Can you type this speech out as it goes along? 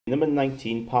Number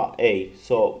 19, part A.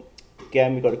 So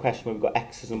again, we've got a question where we've got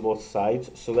x's on both sides.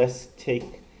 So let's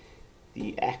take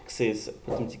the x's,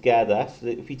 put them together. So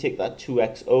that if we take that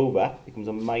 2x over, it becomes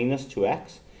a minus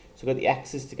 2x. So we've got the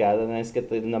x's together, and then let's get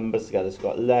the numbers together. So we've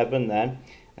got 11 then.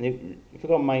 And if we've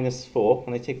got minus 4,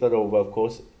 when I take that over, of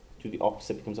course, do the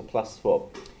opposite, becomes a plus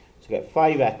 4. So I get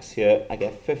 5x here, I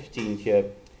get 15 here.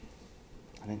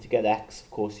 And then to get x,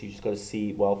 of course, you just got to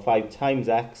see, well, 5 times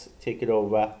x, take it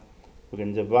over. We're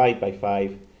going to divide by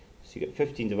 5. So you get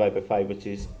 15 divided by 5, which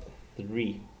is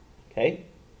 3. Okay?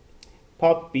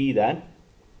 Part B then,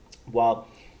 well,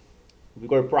 we've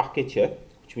got a bracket here,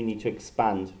 which we need to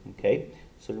expand. Okay?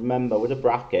 So remember, with a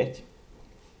bracket,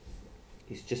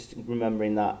 it's just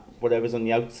remembering that whatever's on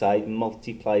the outside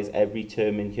multiplies every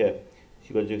term in here. So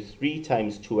you've got to do 3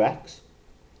 times 2x.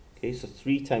 Okay, so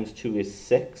 3 times 2 is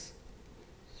 6.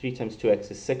 3 times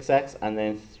 2x is 6x, and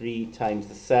then 3 times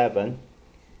the 7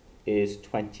 is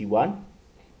 21,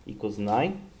 equals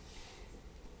 9.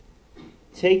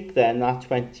 Take then that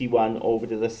 21 over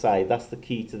to the side. That's the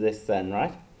key to this then,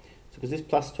 right? So because this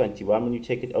plus 21, when you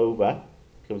take it over,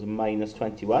 it becomes a minus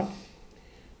 21.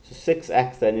 So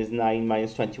 6x then is 9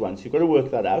 minus 21. So you've got to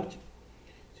work that out.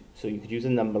 So you could use a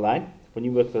number line. When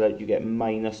you work that out, you get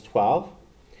minus 12.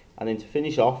 And then to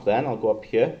finish off then, I'll go up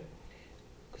here.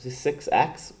 Because it's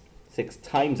 6x, 6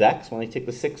 times x. When I take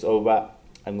the 6 over,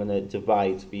 I'm going to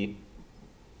divide to be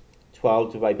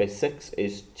 12 divided by 6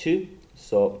 is 2.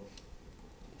 So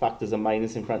the fact there's a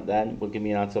minus in front then will give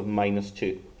me an answer of minus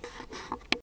 2.